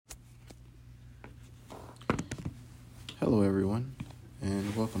Hello, everyone,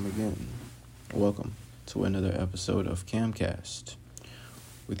 and welcome again. Welcome to another episode of Camcast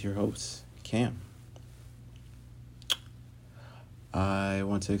with your host, Cam. I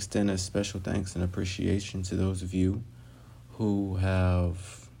want to extend a special thanks and appreciation to those of you who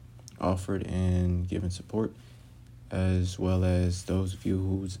have offered and given support, as well as those of you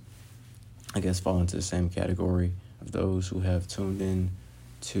who's, fall into the same category of those who have tuned in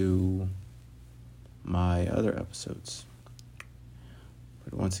to my other episodes.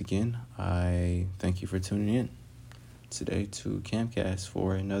 But once again, I thank you for tuning in today to Camcast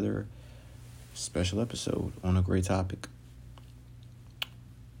for another special episode on a great topic.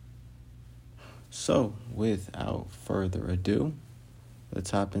 So, without further ado,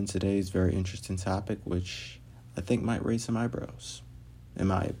 let's hop into today's very interesting topic, which I think might raise some eyebrows, in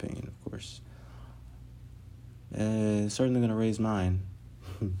my opinion, of course. It's certainly going to raise mine,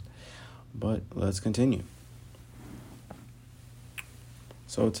 but let's continue.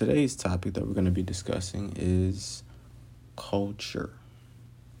 So today's topic that we're going to be discussing is culture.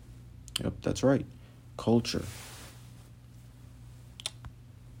 Yep, that's right, culture.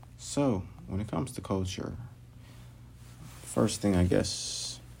 So when it comes to culture, first thing I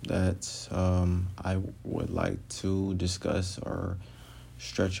guess that I would like to discuss or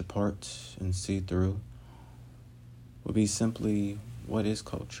stretch apart and see through would be simply, what is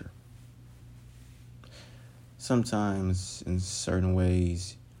culture? Sometimes, in certain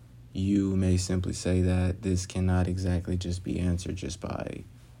ways, you may simply say that this cannot exactly just be answered just by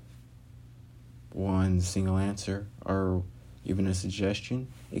one single answer or even a suggestion.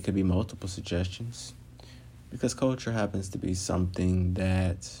 It could be multiple suggestions, because culture happens to be something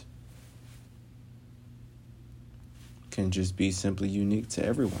that can just be simply unique to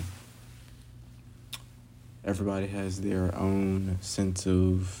everyone. Everybody has their own sense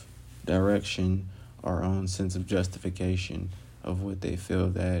of direction, our own sense of justification of what they feel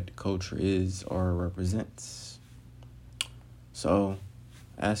that culture is or represents. So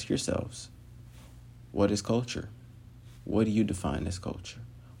ask yourselves, what is culture? What do you define as culture?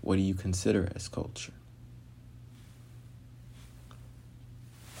 What do you consider as culture?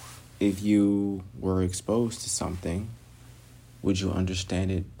 If you were exposed to something, would you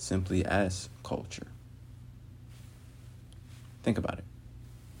understand it simply as culture? Think about it.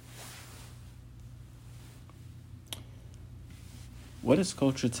 What does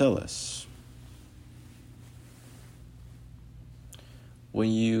culture tell us?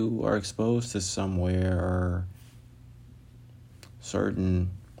 When you are exposed to somewhere or certain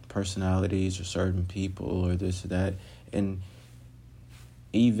personalities or certain people or this or that, and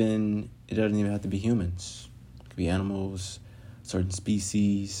even, it doesn't even have to be humans. It could be animals, certain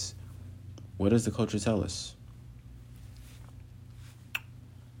species. What does the culture tell us?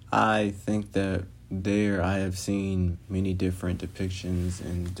 I think that I have seen many different depictions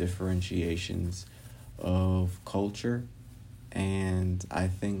and differentiations of culture, and I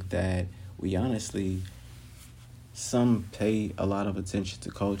think that we honestly, some pay a lot of attention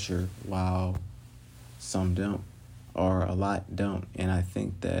to culture while some don't, or a lot don't. And I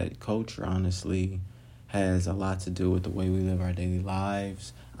think that culture honestly has a lot to do with the way we live our daily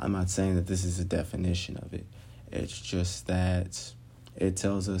lives. I'm not saying that this is a definition of it. It's just that it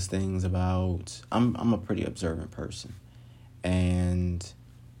tells us things about, I'm a pretty observant person, and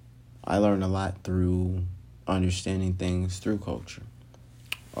I learn a lot through understanding things through culture,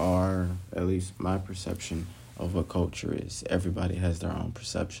 or at least my perception of what culture is. Everybody has their own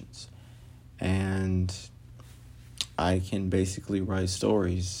perceptions, and I can basically write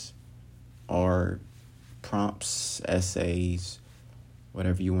stories or prompts, essays,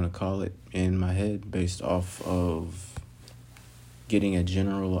 whatever you want to call it, in my head based off of getting a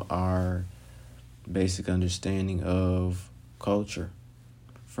general or basic understanding of culture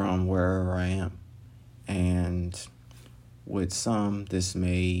from wherever I am. And with some, this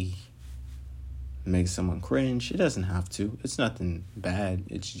may make someone cringe. It doesn't have to. It's nothing bad.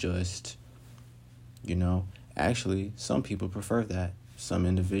 It's just, actually, some people prefer that. Some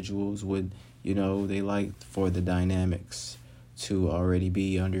individuals would, they like for the dynamics to already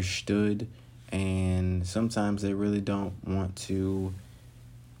be understood, and sometimes they really don't want to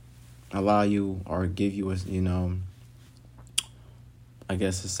allow you or give you a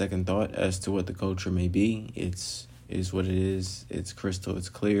a second thought as to what the culture may be. It's what it is. It's crystal, it's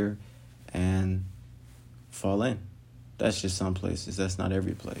clear, and fall in. That's just some places. That's not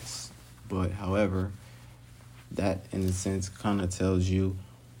every place. But however, that in a sense kind of tells you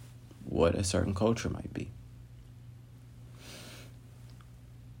what a certain culture might be.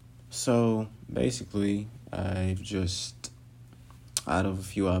 So basically, I've just, out of a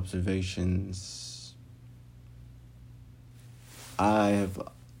few observations, I have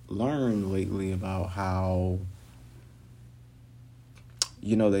learned lately about how,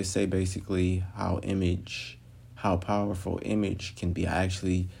 they say basically how powerful image can be. I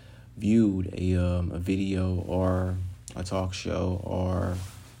actually viewed a video or a talk show, or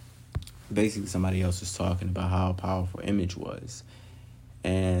basically somebody else was talking about how powerful image was.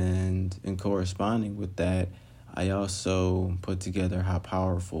 And in corresponding with that, I also put together how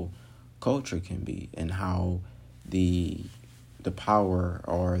powerful culture can be, and how the power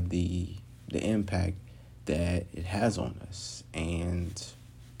or the impact that it has on us. And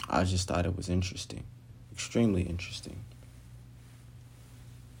I just thought it was interesting, extremely interesting.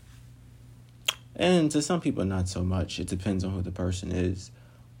 And to some people, not so much. It depends on who the person is.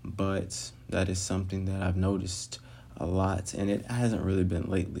 But that is something that I've noticed a lot. And it hasn't really been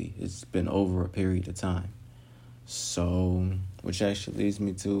lately. It's been over a period of time. So, which actually leads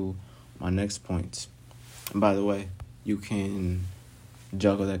me to my next point. And by the way, you can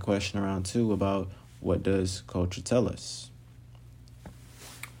juggle that question around too about what does culture tell us?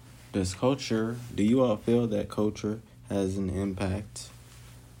 Do you all feel that culture has an impact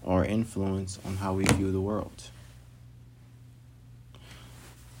or influence on how we view the world?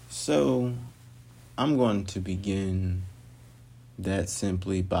 So, I'm going to begin that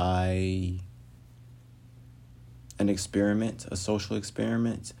simply by a social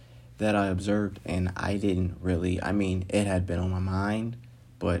experiment that I observed, and it had been on my mind,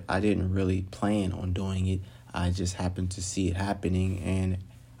 but I didn't really plan on doing it. I just happened to see it happening, and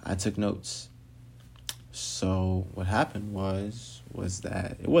I took notes. So what happened was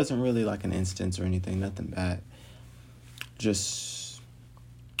that it wasn't really like an instance or anything, nothing bad. Just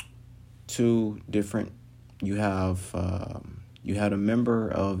two different. You had a member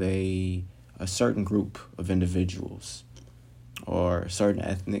of a certain group of individuals, or a certain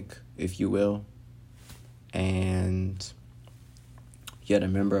ethnic, if you will, and you had a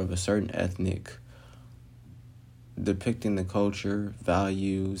member of a certain ethnic depicting the culture,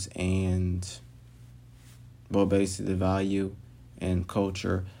 values, and basically the value and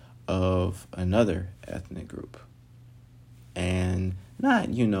culture of another ethnic group. And not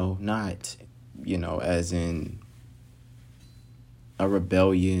as in a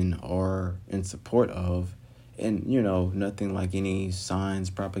rebellion or in support of, and nothing like any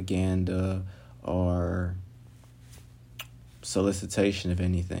signs, propaganda, or solicitation of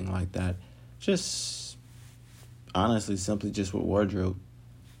anything like that. Just honestly, simply just with wardrobe.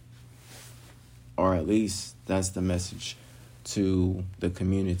 Or at least that's the message to the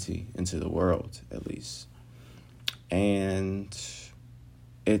community and to the world, at least. And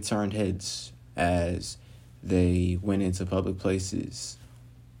it turned heads as they went into public places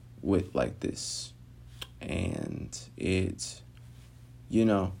with like this. And it, you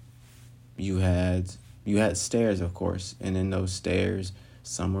had stares, of course. And in those stares,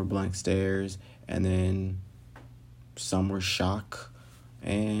 some were blank stares, and then some were shock.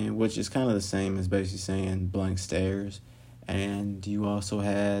 And which is kind of the same as basically saying blank stares. And you also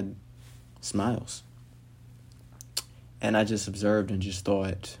had smiles. And I just observed and just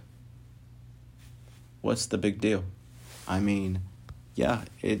thought, what's the big deal? Yeah,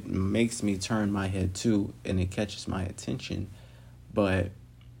 it makes me turn my head too, and it catches my attention. But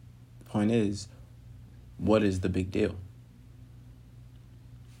the point is, what is the big deal?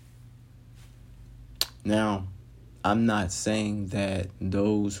 Now, I'm not saying that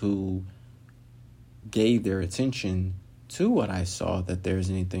those who gave their attention to what I saw, that there's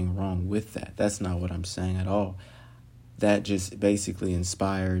anything wrong with that. That's not what I'm saying at all. That just basically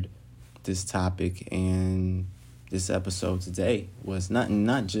inspired this topic and this episode today. Was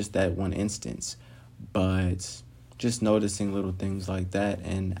not just that one instance, but just noticing little things like that.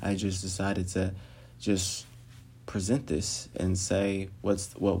 And I just decided to just present this and say what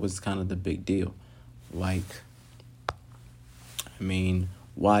was kind of the big deal. Why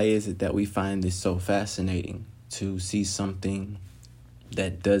is it that we find this so fascinating to see something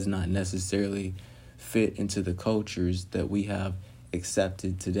that does not necessarily fit into the cultures that we have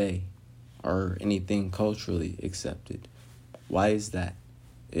accepted today, or anything culturally accepted? Why is that?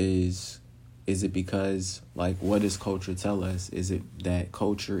 Is it because, what does culture tell us? Is it that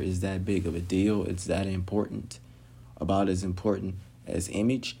culture is that big of a deal? It's that important? About as important as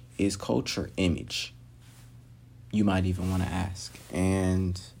image? Is culture image? You might even want to ask.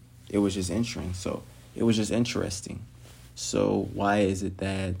 And it was just interesting. So why is it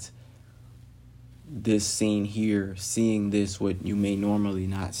that this scene here, seeing this, what you may normally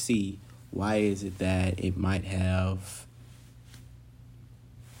not see, why is it that it might have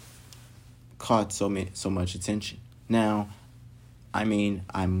caught so much attention? Now,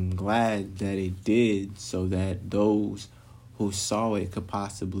 I'm glad that it did, so that those who saw it could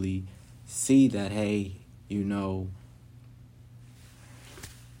possibly see that, hey,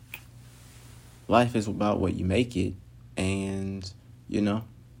 life is about what you make it, and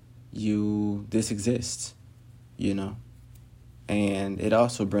this exists, and it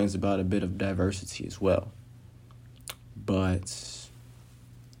also brings about a bit of diversity as well. But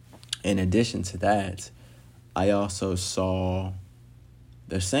in addition to that, I also saw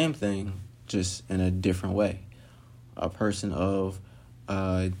the same thing, just in a different way. A person of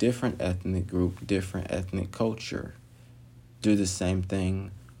a different ethnic group, different ethnic culture, do the same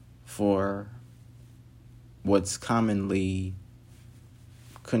thing for what's commonly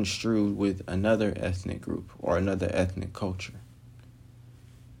construed with another ethnic group or another ethnic culture.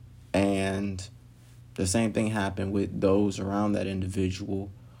 And the same thing happened with those around that individual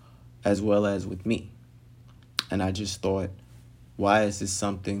as well as with me. And I just thought, why is this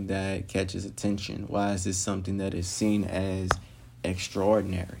something that catches attention? Why is this something that is seen as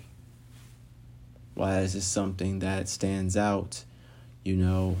extraordinary? Why is this something that stands out?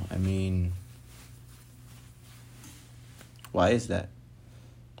 Why is that?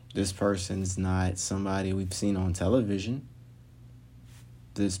 This person's not somebody we've seen on television.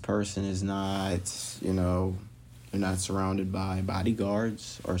 This person is not, they're not surrounded by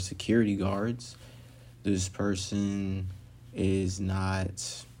bodyguards or security guards. This person is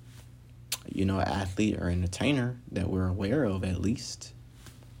not, an athlete or entertainer that we're aware of, at least.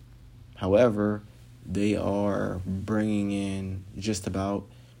 However, they are bringing in just about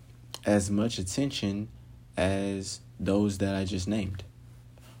as much attention as those that I just named.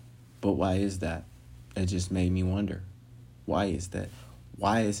 But why is that? It just made me wonder. Why is that?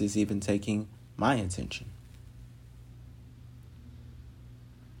 Why is this even taking my attention?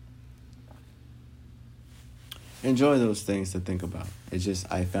 Enjoy those things to think about.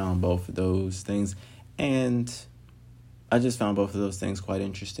 I found both of those things, and I just found both of those things quite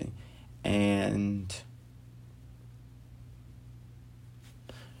interesting. And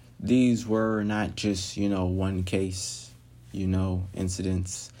these were not just, one case,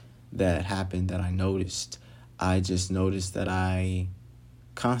 incidents that happened that I noticed. I just noticed that I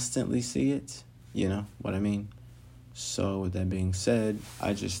constantly see it, what I mean? So with that being said,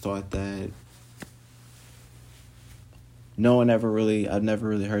 I just thought that I've never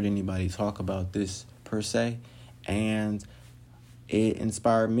really heard anybody talk about this per se, and it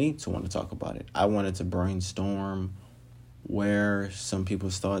inspired me to want to talk about it. I wanted to brainstorm where some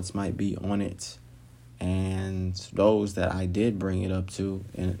people's thoughts might be on it, and those that I did bring it up to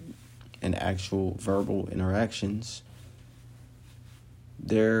in actual verbal interactions,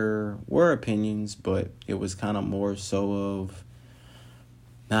 there were opinions, but it was kind of more so of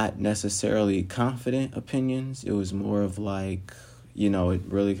not necessarily confident opinions. It was more of like, it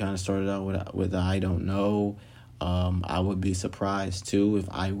really kind of started out with I don't know. I would be surprised too if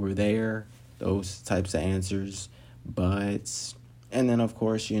I were there. Those types of answers. And then of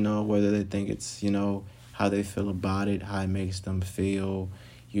course, whether they think it's, how they feel about it, how it makes them feel,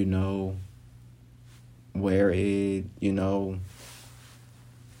 where it,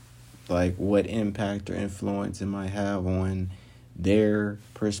 like what impact or influence it might have on their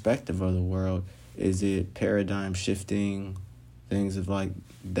perspective of the world. Is it paradigm shifting, things of like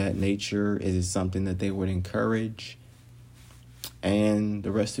that nature? Is it something that they would encourage? And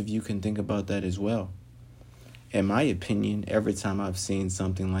the rest of you can think about that as well. In my opinion, every time I've seen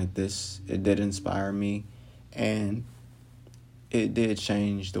something like this, it did inspire me, and it did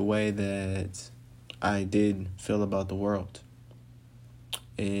change the way that I did feel about the world.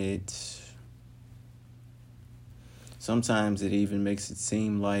 Sometimes it even makes it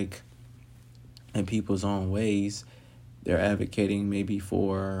seem like, in people's own ways, they're advocating maybe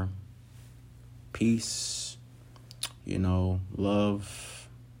for peace, love,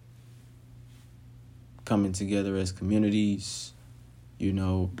 coming together as communities,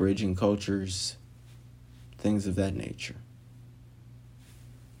 bridging cultures, things of that nature.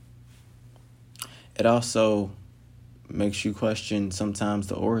 It also makes you question sometimes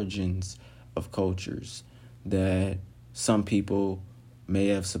the origins of cultures that some people may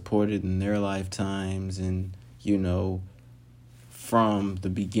have supported in their lifetimes, and, from the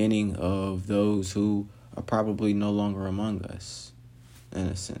beginning of those who are probably no longer among us, in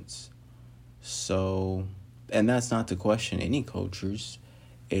a sense. So, and that's not to question any cultures.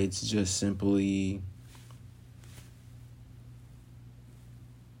 It's just simply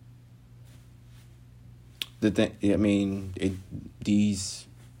these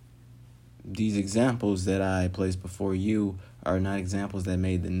examples that I placed before you are not examples that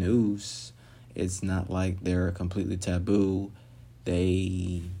made the news. It's not like they're completely taboo.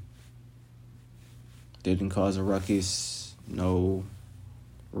 They didn't cause a ruckus. no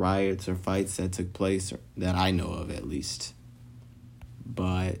riots or fights that took place, or that I know of at least.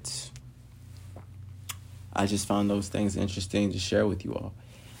 But I just found those things interesting to share with you all.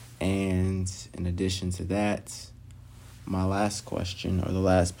 And in addition to that, my last question, or the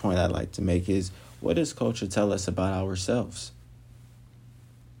last point I'd like to make, is what does culture tell us about ourselves?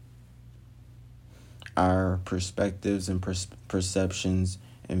 Our perspectives and perceptions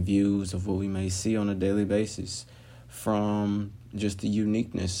and views of what we may see on a daily basis, from just the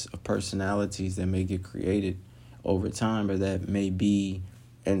uniqueness of personalities that may get created over time, or that may be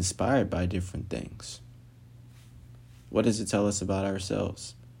inspired by different things. What does it tell us about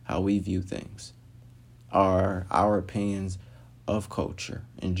ourselves? How we view things? Are our opinions of culture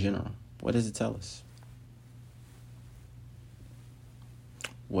in general? What does it tell us?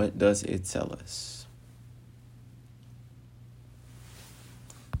 What does it tell us?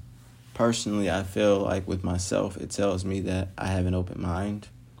 Personally, I feel like with myself, it tells me that I have an open mind,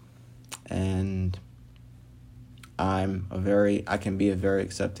 and I can be a very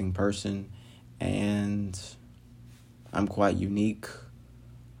accepting person, and I'm quite unique.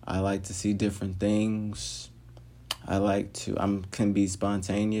 I like to see different things. Can be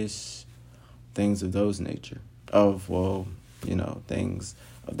spontaneous, things of those nature. Things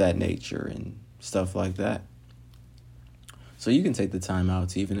of that nature and stuff like that. So you can take the time out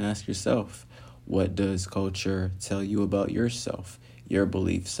to even ask yourself, what does culture tell you about yourself, your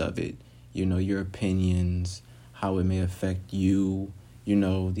beliefs of it, your opinions, how it may affect you,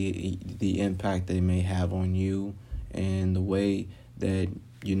 the impact they may have on you, and the way that,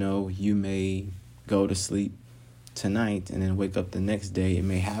 you may go to sleep tonight and then wake up the next day. It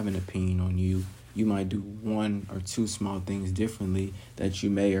may have an opinion on you. You might do one or two small things differently that you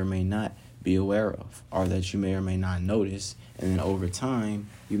may or may not be aware of, or that you may or may not notice. And then over time,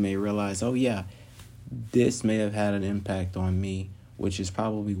 you may realize, oh yeah, this may have had an impact on me, which is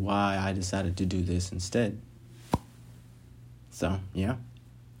probably why I decided to do this instead. So, yeah.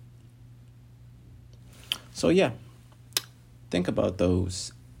 Think about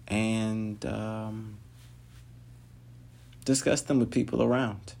those and discuss them with people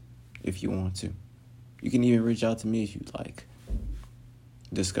around if you want to. You can even reach out to me if you'd like.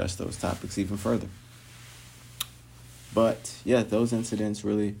 Discuss those topics even further. But yeah, those incidents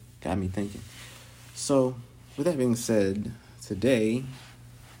really got me thinking. So with that being said, today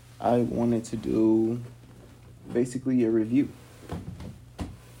I wanted to do basically a review.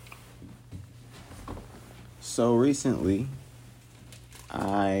 So recently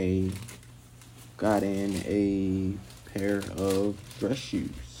I got in a pair of dress shoes.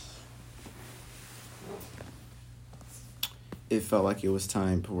 It felt like it was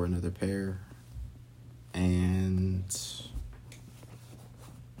time for another pair. And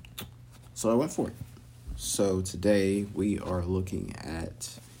so I went for it. So today we are looking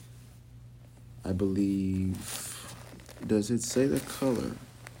at, I believe, does it say the color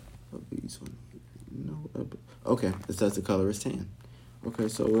of these ones? No. Okay, it says the color is tan. Okay,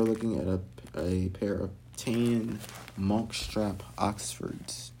 so we're looking at a pair of tan monk strap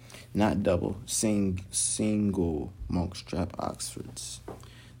Oxfords. Not double, single monk strap Oxfords.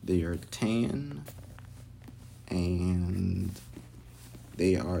 They are tan, and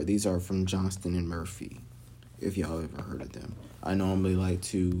these are from Johnston & Murphy, if y'all ever heard of them. I normally like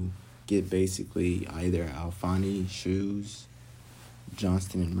to get basically either Alfani shoes,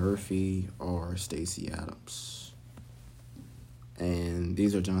 Johnston & Murphy, or Stacy Adams. And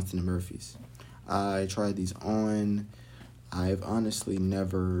these are Johnston & Murphy's. I tried these on. I've honestly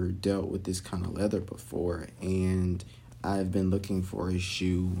never dealt with this kind of leather before, and I've been looking for a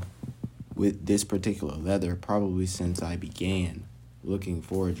shoe with this particular leather probably since I began looking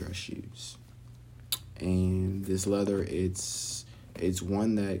for dress shoes. And this leather, it's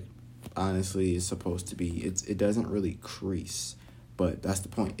one that honestly is supposed to be, it doesn't really crease, but that's the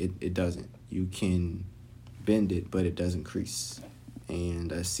point. It doesn't. You can bend it, but it doesn't crease.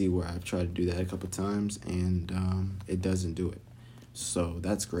 And I see where I've tried to do that a couple times, and it doesn't do it. So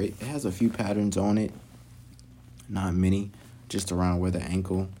that's great. It has a few patterns on it, not many, just around where the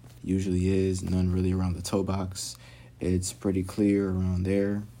ankle usually is, none really around the toe box. It's pretty clear around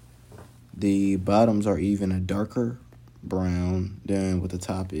there. The bottoms are even a darker brown than what the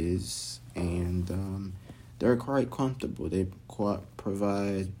top is, and they're quite comfortable. They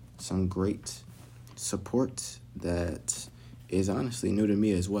provide some great support that is honestly new to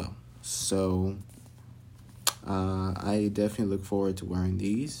me as well. So I definitely look forward to wearing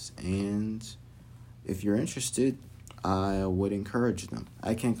these, and if you're interested, I would encourage them.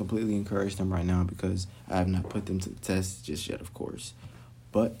 I can't completely encourage them right now because I have not put them to the test just yet, of course,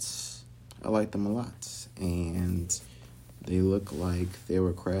 but I like them a lot, and They look like they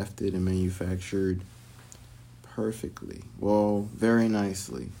were crafted and manufactured perfectly. Well, very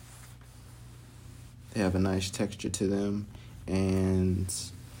nicely. They have a nice texture to them, and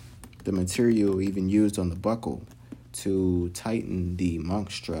the material even used on the buckle to tighten the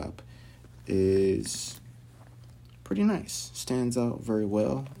monk strap is pretty nice. Stands out very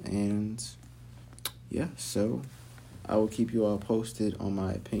well, and yeah, so I will keep you all posted on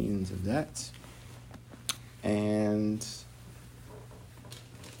my opinions of that. And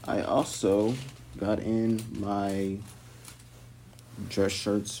I also got in my dress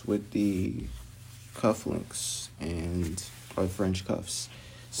shirts with the cufflinks and or French cuffs.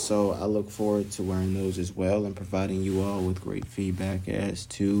 So I look forward to wearing those as well and providing you all with great feedback as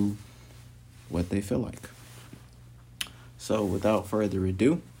to what they feel like. So without further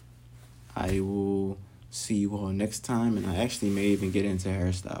ado, I will see you all next time, and I actually may even get into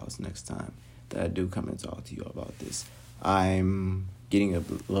hairstyles next time that I do come and talk to you about this. I'm getting a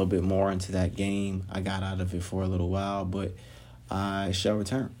little bit more into that game. I got out of it for a little while, but I shall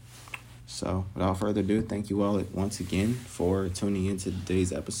return. So without further ado, thank you all once again for tuning into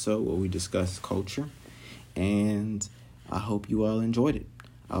today's episode where we discuss culture, and I hope you all enjoyed it.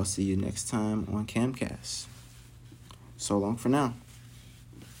 I'll see you next time on Camcast. So long for now.